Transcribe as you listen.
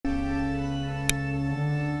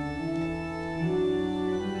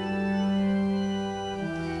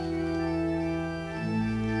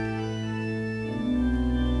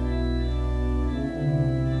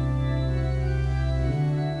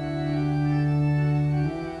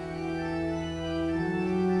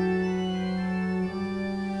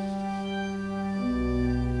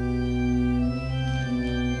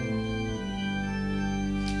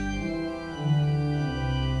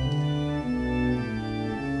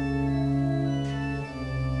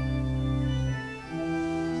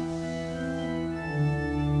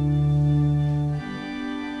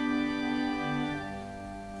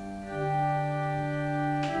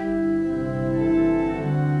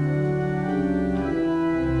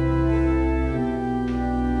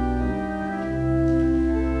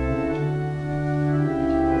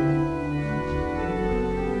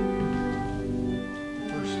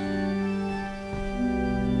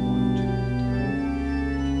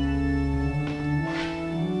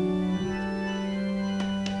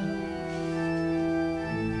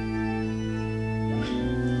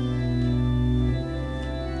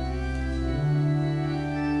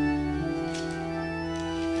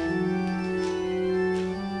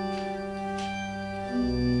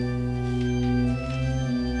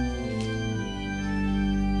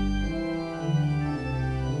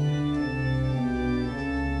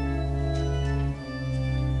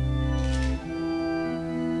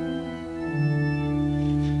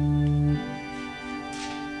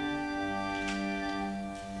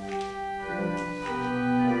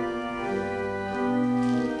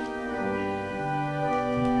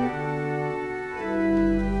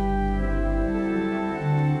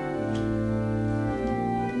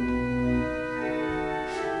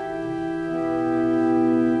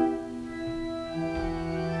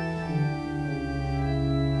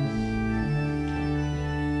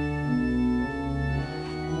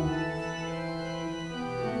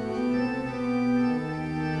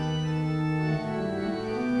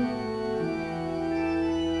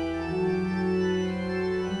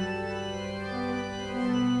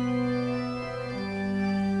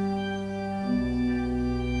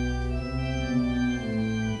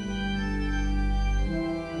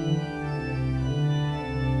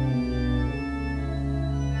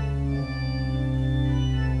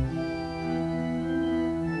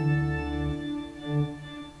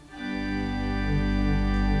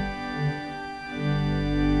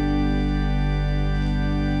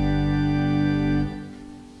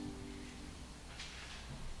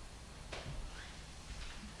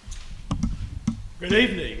Good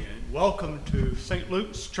evening and welcome to St.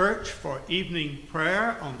 Luke's Church for evening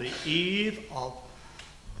prayer on the eve of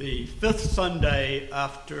the fifth Sunday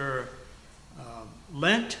after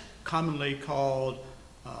Lent, commonly called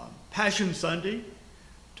Passion Sunday.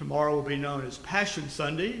 Tomorrow will be known as Passion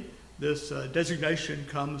Sunday. This designation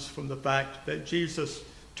comes from the fact that Jesus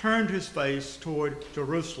turned his face toward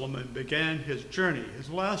Jerusalem and began his journey,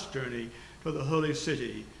 his last journey to the holy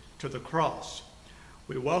city, to the cross.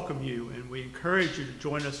 We welcome you and we encourage you to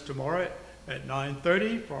join us tomorrow at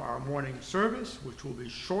 9:30 for our morning service, which will be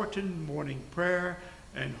shortened morning prayer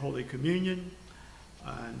and Holy Communion.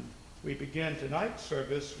 And we begin tonight's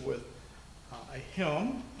service with a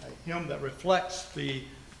hymn that reflects the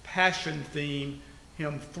Passion theme,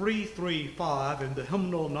 hymn 335 in the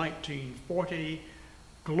hymnal 1940,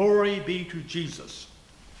 Glory Be to Jesus.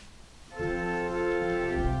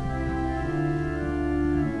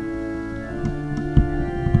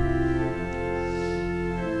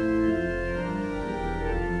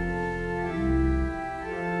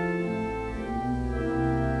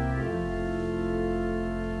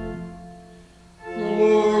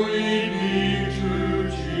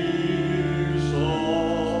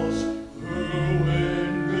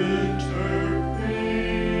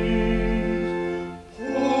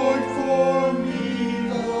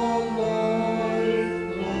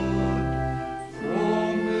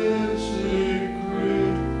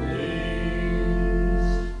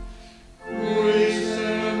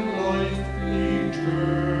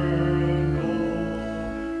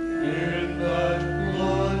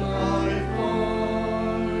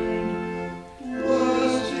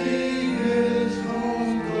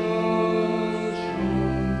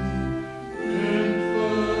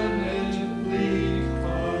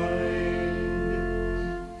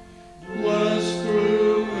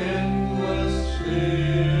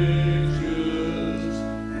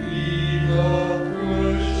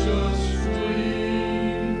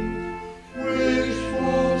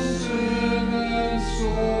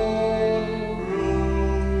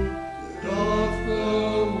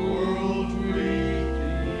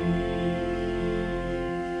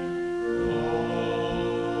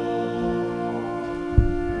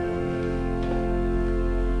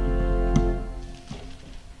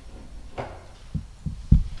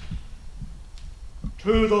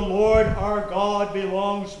 To the Lord our God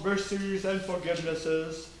belongs mercies and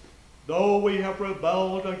forgivenesses. Though we have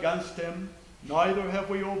rebelled against him, neither have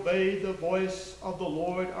we obeyed the voice of the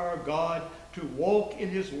Lord our God to walk in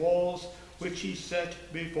his laws which he set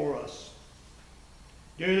before us.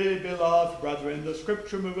 Dearly beloved brethren, the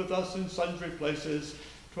Scripture moveth us in sundry places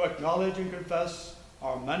to acknowledge and confess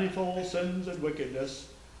our manifold sins and wickedness,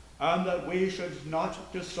 and that we should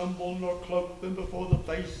not dissemble nor cloak them before the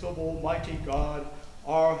face of Almighty God,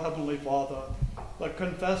 our Heavenly Father, but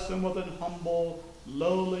confess them with an humble,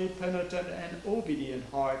 lowly, penitent, and obedient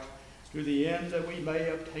heart, to the end that we may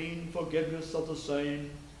obtain forgiveness of the same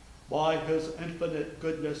by his infinite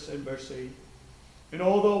goodness and mercy. And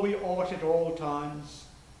although we ought at all times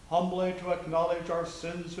humbly to acknowledge our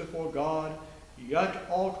sins before God, yet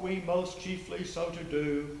ought we most chiefly so to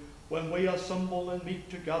do when we assemble and meet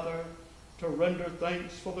together, to render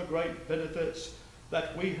thanks for the great benefits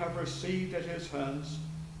that we have received at his hands,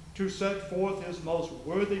 to set forth his most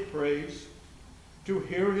worthy praise, to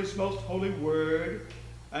hear his most holy word,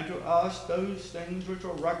 and to ask those things which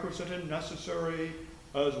are requisite and necessary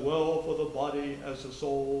as well for the body as the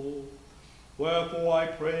soul. Wherefore I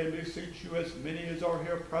pray and beseech you, as many as are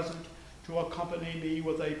here present, to accompany me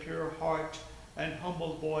with a pure heart and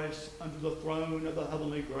humble voice unto the throne of the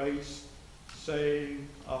heavenly grace, saying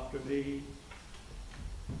after me,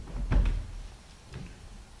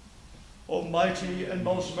 Almighty and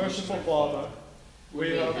most merciful Father,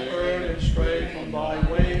 we have erred and strayed from thy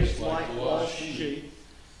ways like lost sheep.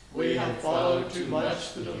 We have followed too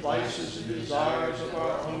much the devices and desires of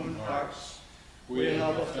our own hearts. We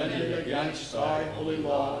have offended against thy holy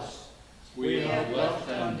laws. We have left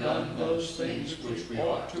undone those things which we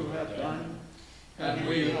ought to have done, and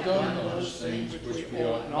we have done those things which we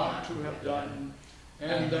ought not to have done,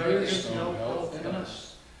 and there is no help in us.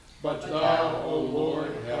 But thou, O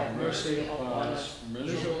Lord, have mercy upon us,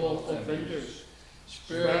 miserable offenders.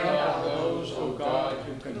 Spare thou those, O God,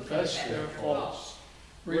 who confess their faults.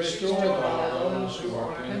 Restore thou those who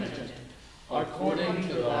are penitent, according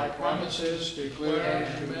to thy promises declared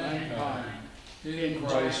to mankind, in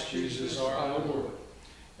Christ Jesus our Lord.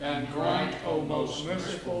 And grant, O most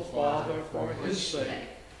merciful Father, for his sake,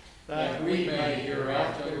 that we may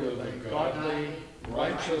hereafter live a godly,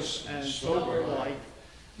 righteous, and sober life,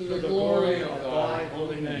 to the glory of thy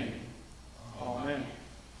holy name. Amen.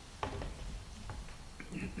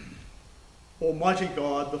 Almighty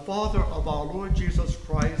God, the Father of our Lord Jesus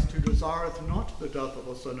Christ, who desireth not the death of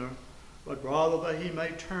a sinner, but rather that he may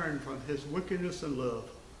turn from his wickedness and live,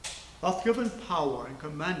 hath given power and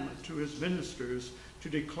commandment to his ministers to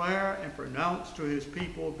declare and pronounce to his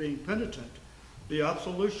people, being penitent, the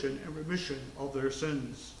absolution and remission of their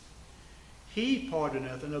sins. He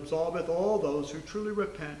pardoneth and absolveth all those who truly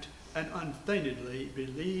repent and unfeignedly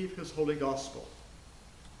believe his holy gospel.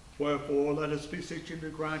 Wherefore let us beseech him to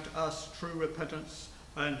grant us true repentance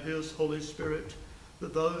and his Holy Spirit,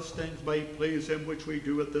 that those things may please him which we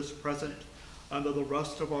do at this present, and that the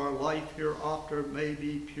rest of our life hereafter may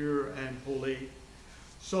be pure and holy,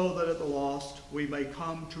 so that at the last we may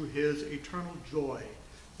come to his eternal joy,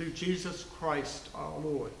 through Jesus Christ our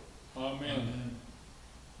Lord. Amen.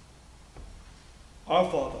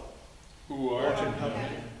 Our Father, Who art in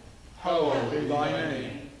heaven, hallowed be thy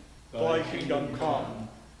name. thy kingdom come,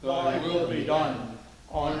 Thy will be done,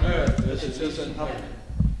 on earth as it is in heaven.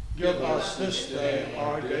 Give us this day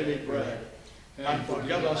our daily bread, and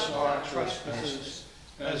forgive us our trespasses,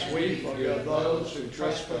 as we forgive those who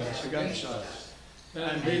trespass against us.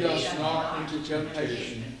 And lead us not into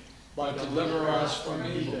temptation, but deliver us from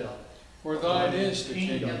evil. For thine is the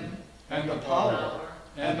kingdom, and the power,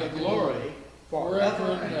 and the glory,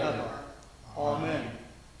 forever and ever. Amen.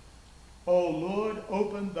 O Lord,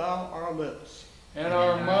 open thou our lips, And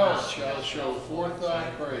our mouths shall show forth thy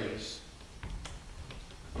praise.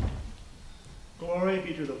 Glory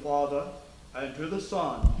be to the Father, and to the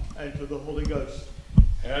Son, and to the Holy Ghost.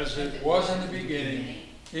 As it was in the beginning,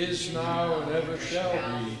 is now, and ever shall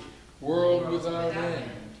be, world without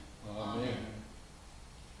end. Amen.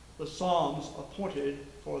 The Psalms appointed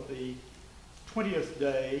for the 20th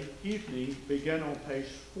day evening begin on page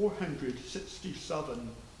 467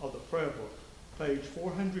 of the prayer book, page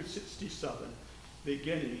 467,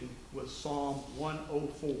 beginning with Psalm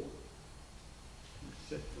 104.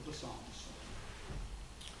 That's it for the Psalms.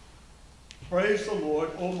 Praise the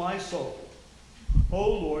Lord, O my soul.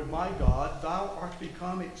 O Lord my God, thou art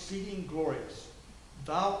become exceeding glorious.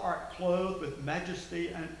 Thou art clothed with majesty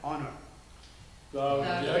and honor. Thou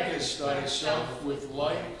deckest thyself with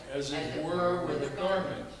light, as it were with a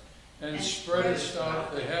garment, and spreadest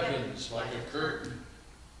out the heavens like a curtain.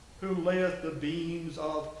 Who layeth the beams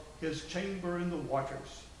of his chamber in the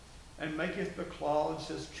waters, and maketh the clouds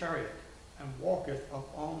his chariot, and walketh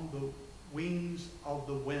upon the wings of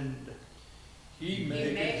the wind. He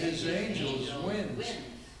maketh his angels winds,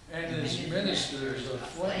 and his ministers a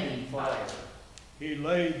flaming fire. He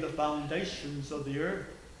laid the foundations of the earth,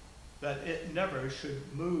 that it never should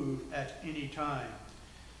move at any time.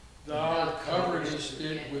 Thou coveredest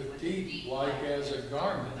it with deep like as a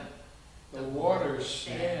garment. The waters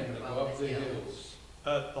stand above the hills.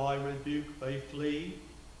 At thy rebuke they flee.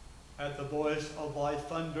 At the voice of thy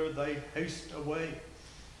thunder they haste away.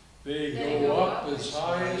 They go up as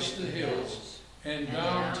high as the hills, and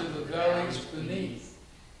down to the valleys beneath,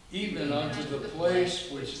 even unto the place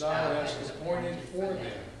which thou hast appointed for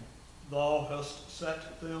them. Thou hast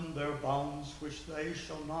set them their bounds which they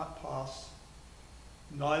shall not pass,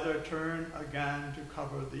 neither turn again to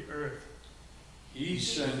cover the earth. He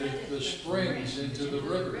sendeth the springs into the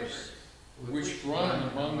rivers, which run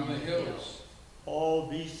among the hills. All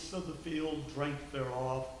beasts of the field drink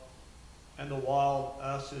thereof, and the wild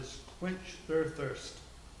asses quench their thirst.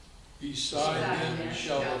 Beside them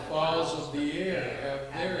shall the fowls of the air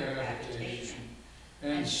have their habitation,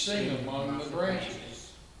 and sing among the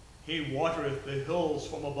branches. He watereth the hills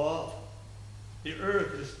from above. The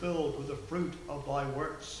earth is filled with the fruit of thy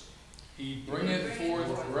works. He bringeth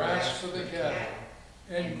forth grass for the cattle,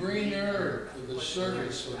 and green herb for the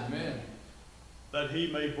service of men. That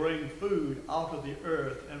he may bring food out of the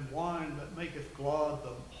earth, and wine that maketh glad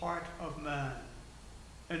the heart of man,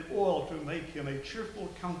 and oil to make him a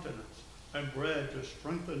cheerful countenance, and bread to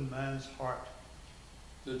strengthen man's heart.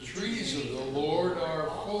 The trees of the Lord are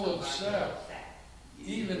full of sap,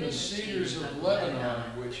 even the cedars of Lebanon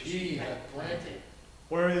which he hath planted.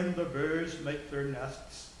 Wherein the birds make their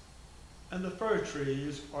nests, and the fir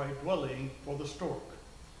trees are a dwelling for the stork.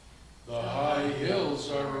 The high hills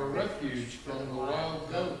are a refuge from the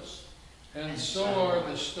wild goats, and so are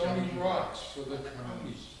the stony rocks for the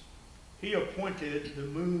conies. He appointed the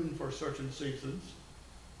moon for certain seasons,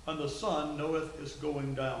 and the sun knoweth his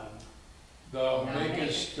going down. Thou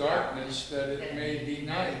makest darkness that it may be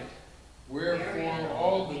night, wherefore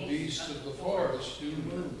all the beasts of the forest do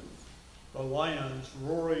move. The lions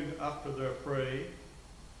roaring after their prey,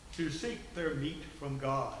 to seek their meat from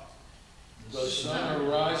God. The sun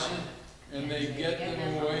ariseth, and they get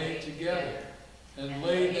them away together, and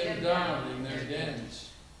lay them down in their dens.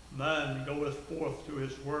 Man goeth forth to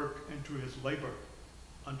his work and to his labor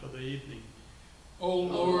until the evening. O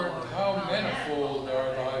Lord, how manifold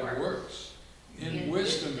are thy works! In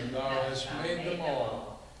wisdom thou hast made them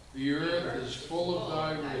all. The earth is full of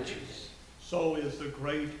thy riches. So is the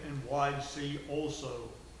great and wide sea also,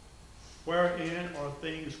 wherein are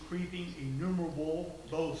things creeping innumerable,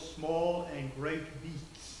 both small and great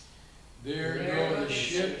beasts. There go the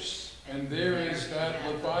ships, and there is that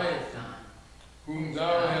Leviathan, whom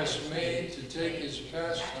thou hast made to take his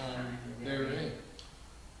pastime therein.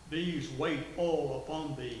 These wait all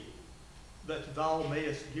upon thee, that thou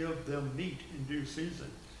mayest give them meat in due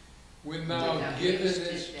season. When thou givest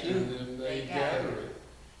it to them, they gather it.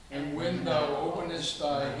 And when thou openest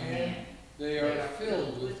thy hand, they are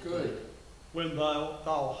filled with good. When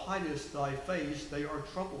thou hidest thy face, they are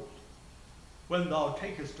troubled. When thou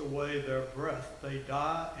takest away their breath, they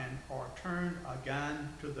die and are turned again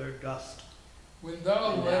to their dust. When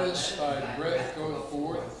thou lettest thy breath go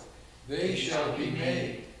forth, they shall be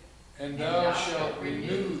made, and thou shalt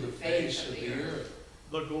renew the face of the earth.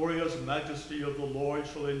 The glorious majesty of the Lord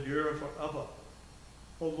shall endure forever.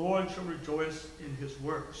 The Lord shall rejoice in his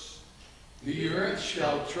works. The earth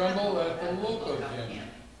shall tremble at the look of him.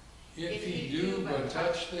 If he do but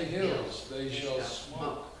touch the hills, they shall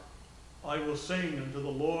smoke. I will sing unto the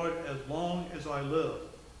Lord as long as I live.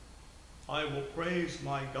 I will praise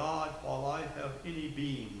my God while I have any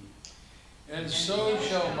being. And so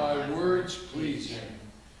shall my words please him.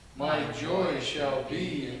 My joy shall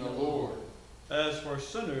be in the Lord. As for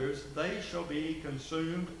sinners, they shall be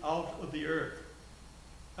consumed out of the earth,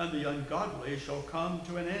 and the ungodly shall come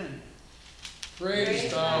to an end.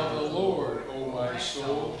 Praise thou the Lord, O my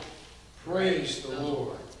soul. Praise the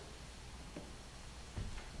Lord.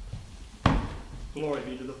 Glory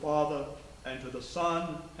be to the Father, and to the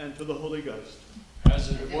Son, and to the Holy Ghost. As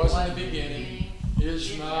it was in the beginning,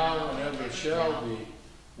 is now, and ever shall be,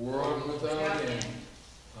 world without end.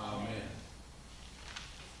 Amen.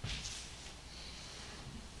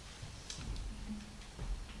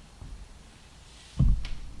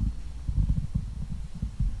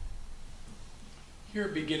 Here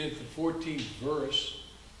beginneth the 14th verse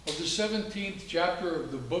of the 17th chapter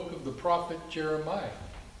of the book of the prophet Jeremiah.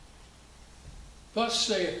 Thus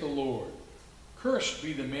saith the Lord, Cursed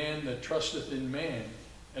be the man that trusteth in man,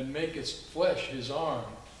 and maketh flesh his arm,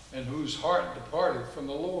 and whose heart departeth from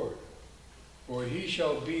the Lord. For he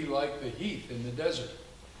shall be like the heath in the desert,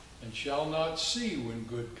 and shall not see when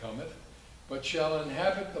good cometh, but shall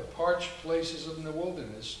inhabit the parched places of the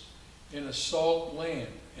wilderness, in a salt land,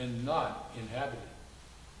 and not inhabited.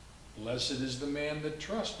 Blessed is the man that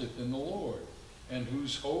trusteth in the Lord, and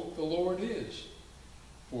whose hope the Lord is.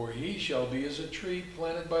 For he shall be as a tree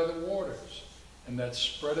planted by the waters, and that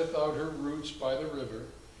spreadeth out her roots by the river,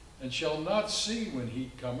 and shall not see when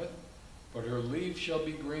heat cometh, but her leaf shall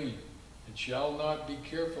be green, and shall not be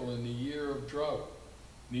careful in the year of drought,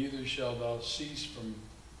 neither shalt thou cease from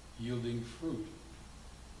yielding fruit.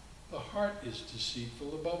 The heart is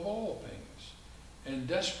deceitful above all things, and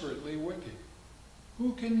desperately wicked.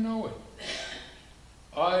 Who can know it?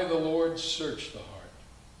 I, the Lord, search the heart.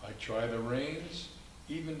 I try the reins,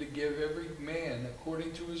 even to give every man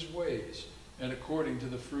according to his ways, and according to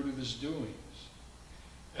the fruit of his doings.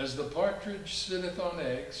 As the partridge sitteth on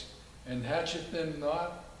eggs, and hatcheth them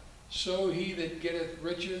not, so he that getteth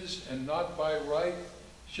riches, and not by right,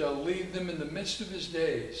 shall leave them in the midst of his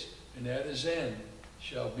days, and at his end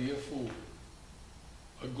shall be a fool.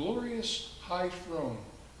 A glorious high throne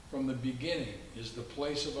from the beginning is the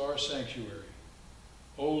place of our sanctuary.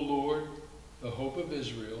 O Lord, the hope of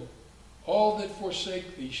Israel, all that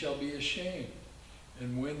forsake thee shall be ashamed,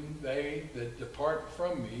 and when they that depart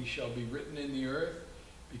from me shall be written in the earth,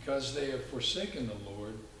 because they have forsaken the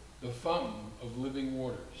Lord, the fountain of living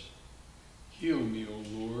waters. Heal me,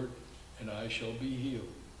 O Lord, and I shall be healed.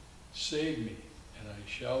 Save me, and I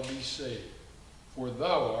shall be saved, for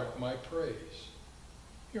thou art my praise.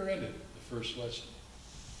 Here ended the first lesson.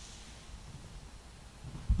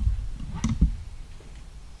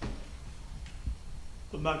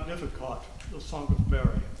 The Magnificat, the Song of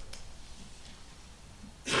Mary.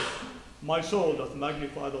 My soul doth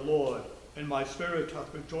magnify the Lord, and my spirit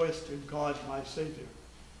hath rejoiced in God my Saviour.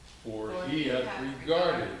 For he hath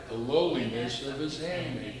regarded the lowliness of his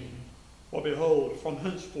handmaiden. For behold, from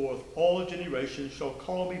henceforth all generations shall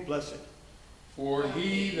call me blessed. For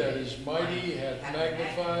he that is mighty hath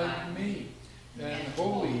magnified me, and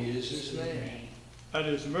holy is his name. And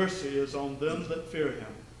his mercy is on them that fear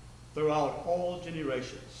him throughout all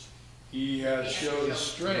generations. He hath showed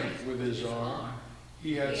strength with his arm.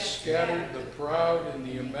 He hath scattered the proud in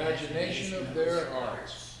the imagination of their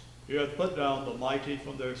hearts. He hath put down the mighty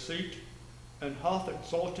from their seat, and hath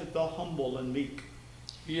exalted the humble and meek.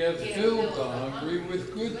 He hath filled the hungry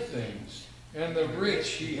with good things, and the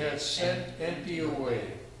rich he hath sent empty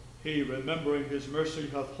away. He, remembering his mercy,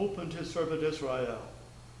 hath opened his servant Israel,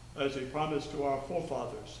 as he promised to our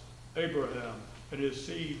forefathers, Abraham, and his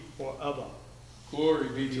seed forever. Glory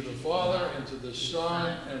be to the Father, and to the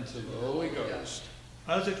Son, and to the Holy Ghost.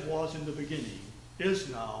 As it was in the beginning, is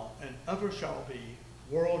now, and ever shall be,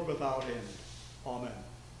 world without end. Amen.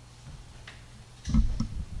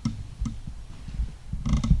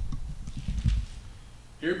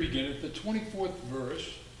 Here beginneth the 24th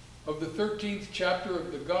verse of the 13th chapter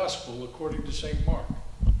of the Gospel according to St. Mark.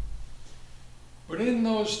 But in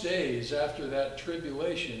those days after that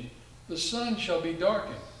tribulation, the sun shall be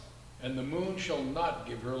darkened, and the moon shall not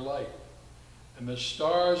give her light, and the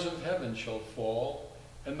stars of heaven shall fall,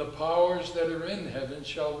 and the powers that are in heaven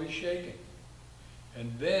shall be shaken.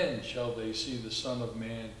 And then shall they see the Son of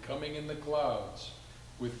Man coming in the clouds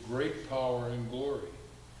with great power and glory.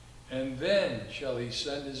 And then shall he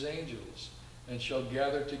send his angels, and shall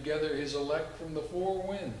gather together his elect from the four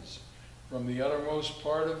winds, from the uttermost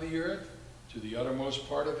part of the earth to the uttermost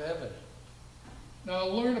part of heaven. Now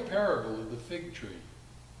learn a parable of the fig tree.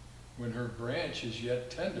 When her branch is yet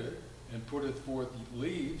tender, and putteth forth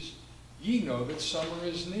leaves, ye know that summer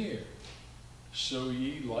is near. So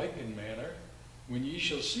ye like in manner, when ye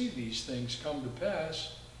shall see these things come to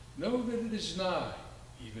pass, know that it is nigh,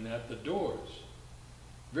 even at the doors.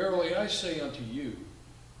 Verily I say unto you,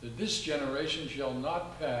 that this generation shall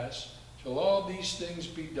not pass till all these things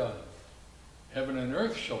be done. Heaven and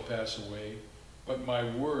earth shall pass away, but my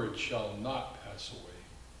word shall not pass away.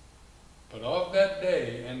 But of that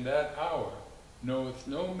day and that hour knoweth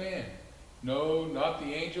no man, no, not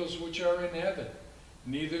the angels which are in heaven,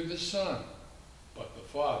 neither the Son, but the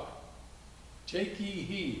Father. Take ye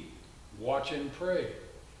heed, watch and pray,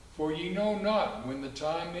 for ye know not when the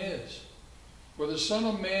time is. For the Son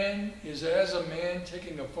of Man is as a man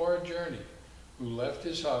taking a far journey, who left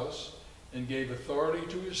his house, and gave authority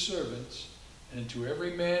to his servants, and to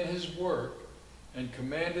every man his work, and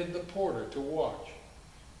commanded the porter to watch.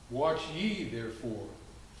 Watch ye therefore,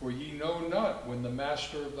 for ye know not when the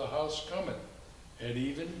master of the house cometh, at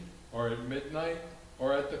even, or at midnight,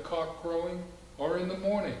 or at the cock crowing, or in the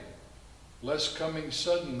morning, lest coming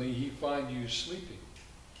suddenly he find you sleeping.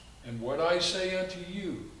 And what I say unto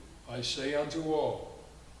you, I say unto all,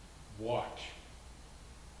 watch.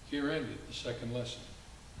 Here ended the second lesson.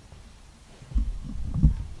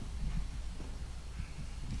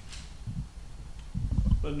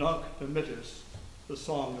 The Nunc Dimittis, the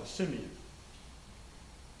Song of Simeon.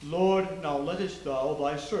 Lord, now lettest thou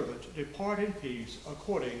thy servant depart in peace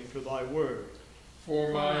according to thy word.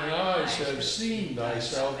 For mine eyes have seen thy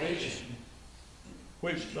salvation,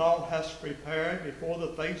 which thou hast prepared before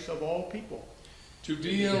the face of all people, to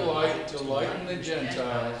be a light to lighten the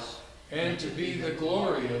Gentiles, and to be the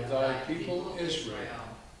glory of thy people Israel.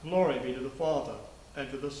 Glory be to the Father, and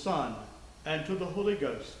to the Son, and to the Holy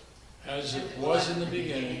Ghost. As it was in the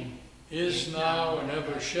beginning, is now, and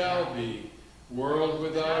ever shall be, world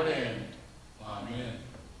without end. Amen.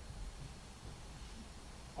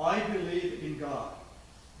 I believe in God,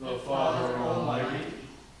 the Father Almighty,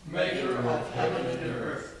 maker of heaven and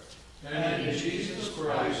earth, and in Jesus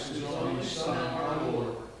Christ, his only Son, our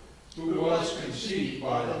Lord, who was conceived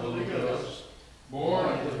by the Holy Ghost, born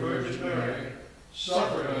of the Virgin Mary,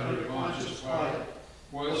 suffered under Pontius Pilate,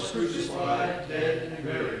 was crucified, dead, and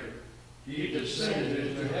buried. He descended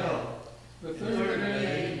into hell. The third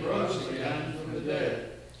day he rose again from the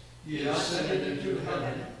dead. He ascended into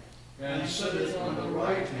heaven, and sitteth on the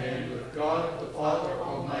right hand of God the Father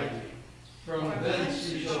Almighty. From thence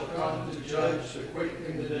he shall come to judge the quick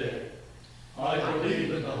and the dead. I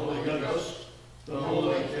believe in the Holy Ghost, the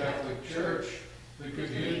Holy Catholic Church, the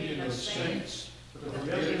communion of saints, the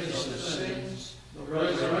forgiveness of sins, the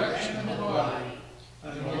resurrection of the body,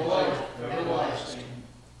 and the life everlasting.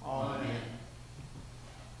 Amen.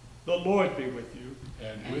 The Lord be with you.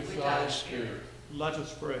 And with thy spirit. Let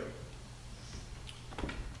us pray.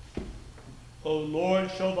 O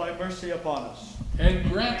Lord, show thy mercy upon us. And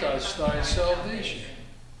grant us thy salvation.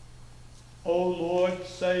 O Lord,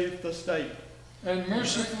 save the state. And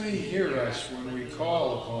mercifully hear us when we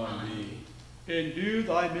call upon thee. Endue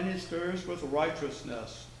thy ministers with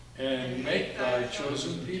righteousness. And make thy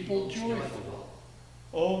chosen people joyful.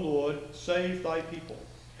 O Lord, save thy people.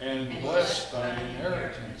 And bless thine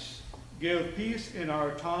inheritance. Give peace in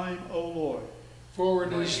our time, O Lord. For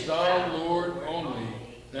it is thou, Lord, only,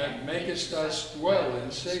 that makest us dwell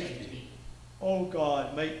in safety. O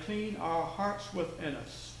God, make clean our hearts within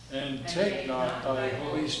us. and take not thy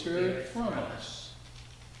Holy Spirit from us.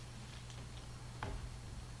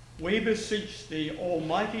 We beseech thee,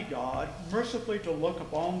 Almighty God, mercifully to look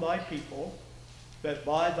upon thy people, that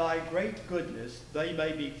by thy great goodness they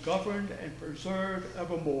may be governed and preserved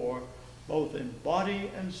evermore, both in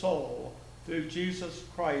body and soul, through Jesus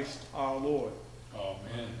Christ our Lord.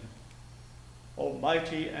 Amen.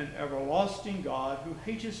 Almighty and everlasting God, who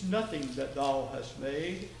hatest nothing that thou hast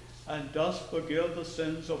made, and dost forgive the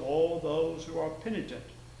sins of all those who are penitent,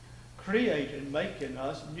 create and make in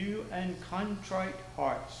us new and contrite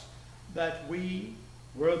hearts, that we,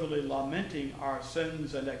 worthily lamenting our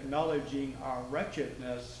sins and acknowledging our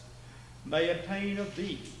wretchedness, may obtain of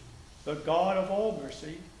thee, the God of all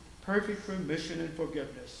mercy, perfect remission and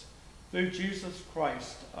forgiveness, through Jesus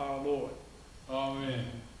Christ our Lord. Amen.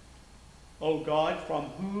 O God, from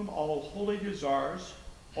whom all holy desires,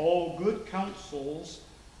 all good counsels,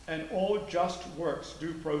 and all just works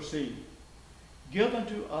do proceed, give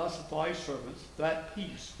unto us thy servants that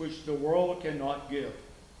peace which the world cannot give,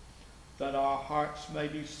 that our hearts may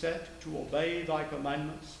be set to obey thy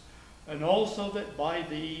commandments, and also that by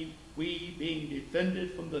thee we, being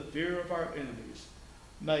defended from the fear of our enemies,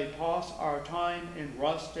 may pass our time in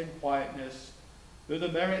rest and quietness, through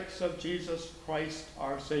the merits of Jesus Christ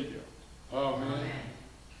our Savior. Amen.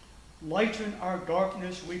 Lighten our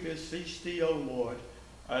darkness, we beseech thee, O Lord,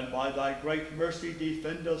 and by thy great mercy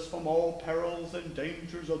defend us from all perils and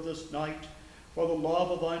dangers of this night, for the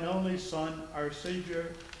love of thine only Son, our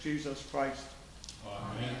Savior, Jesus Christ.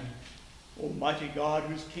 Amen. Almighty God,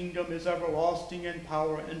 whose kingdom is everlasting and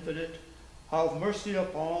power infinite, have mercy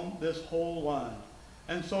upon this whole land,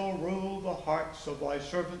 and so rule the hearts of thy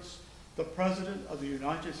servants, the President of the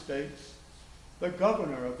United States, the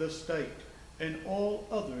Governor of this state, and all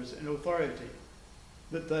others in authority,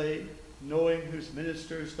 that they, knowing whose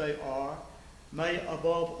ministers they are, may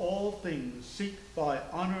above all things seek thy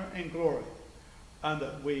honor and glory, and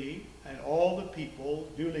that we, and all the people,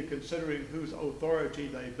 duly considering whose authority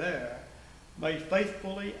they bear, may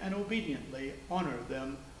faithfully and obediently honor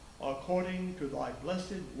them according to thy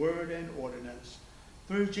blessed word and ordinance,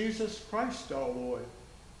 through Jesus Christ our Lord,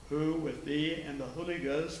 who with thee and the Holy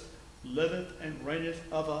Ghost liveth and reigneth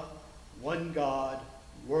ever, one God,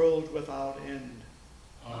 world without end.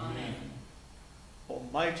 Amen.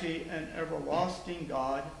 Almighty and everlasting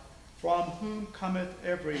God, from whom cometh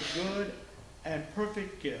every good and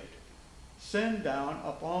perfect gift, send down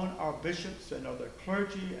upon our bishops and other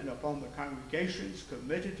clergy and upon the congregations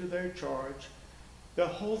committed to their charge the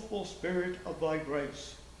hopeful spirit of thy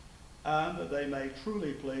grace, and that they may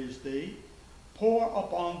truly please thee, pour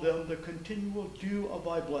upon them the continual dew of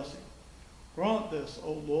thy blessing. Grant this,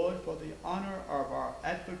 O Lord, for the honor of our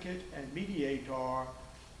advocate and mediator,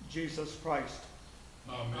 Jesus Christ.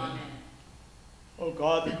 Amen. O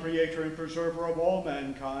God, the creator and preserver of all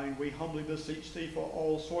mankind, we humbly beseech thee for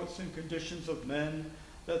all sorts and conditions of men,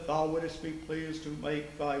 that thou wouldest be pleased to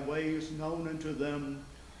make thy ways known unto them,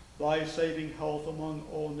 thy saving health among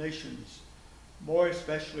all nations. More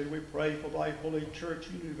especially we pray for thy holy church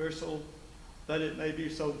universal, that it may be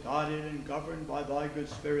so guided and governed by thy good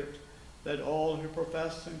spirit, that all who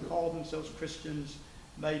profess and call themselves Christians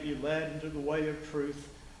may be led into the way of truth,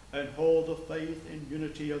 and hold the faith in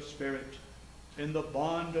unity of spirit, in the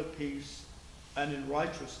bond of peace, and in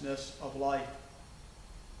righteousness of life.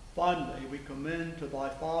 Finally, we commend to thy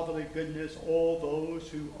fatherly goodness all those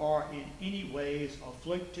who are in any ways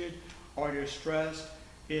afflicted or distressed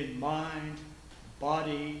in mind,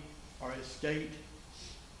 body, or estate.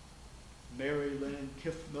 Mary Lynn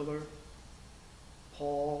Kiffmiller,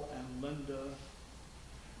 Paul and Linda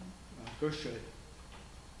Gershad,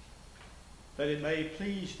 that it may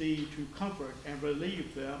please thee to comfort and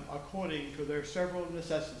relieve them according to their several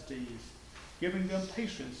necessities, giving them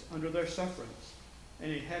patience under their sufferings,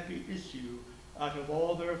 and a happy issue out of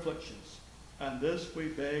all their afflictions. And this we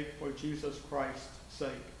beg for Jesus Christ's sake.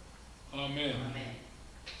 Amen. Amen.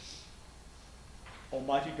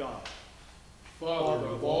 Almighty God, Father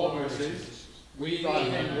of all mercies, we, thy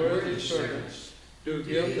unworthy servants, do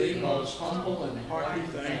give thee most humble and hearty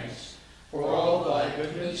thanks for all thy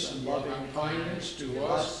goodness and loving kindness to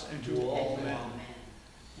us and to all men.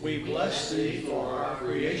 We bless thee for our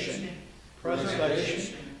creation,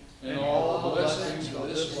 preservation, and all the blessings of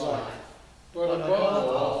this life, but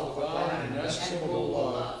above all for thy inestimable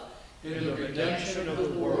love in the redemption of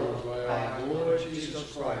the world by our Lord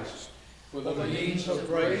Jesus Christ, for the means of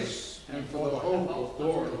grace and for the hope of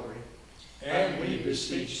glory. And we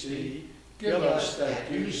beseech thee, give us that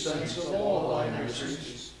due sense of all thy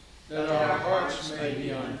mercies, that our hearts may be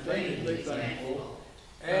unfeignedly thankful,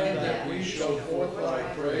 and that we show forth thy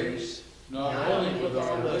praise not only with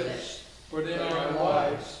our lips, but in our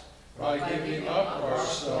lives, by giving up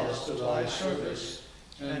ourselves to thy service,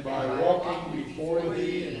 and by walking before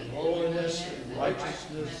thee in holiness and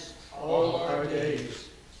righteousness all our days,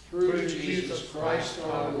 through Jesus Christ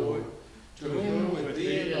our Lord, to whom with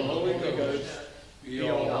thee and the Holy Ghost be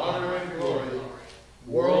all honor and glory,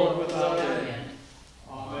 world without end.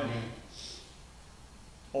 Amen.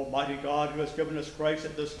 Almighty God, who has given us grace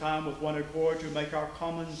at this time with one accord to make our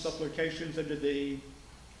common supplications unto thee,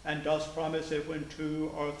 and dost promise that when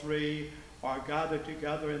two or three are gathered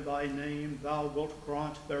together in thy name, thou wilt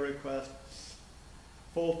grant their requests.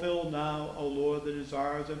 Fulfill now, O Lord, the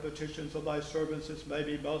desires and petitions of thy servants as may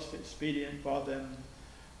be most expedient for them,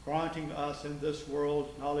 granting us in this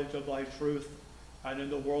world knowledge of thy truth, and in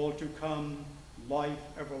the world to come life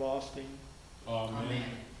everlasting. Amen.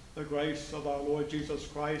 The grace of our Lord Jesus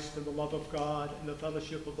Christ and the love of God and the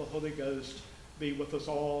fellowship of the Holy Ghost be with us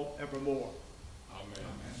all evermore.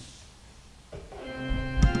 Amen.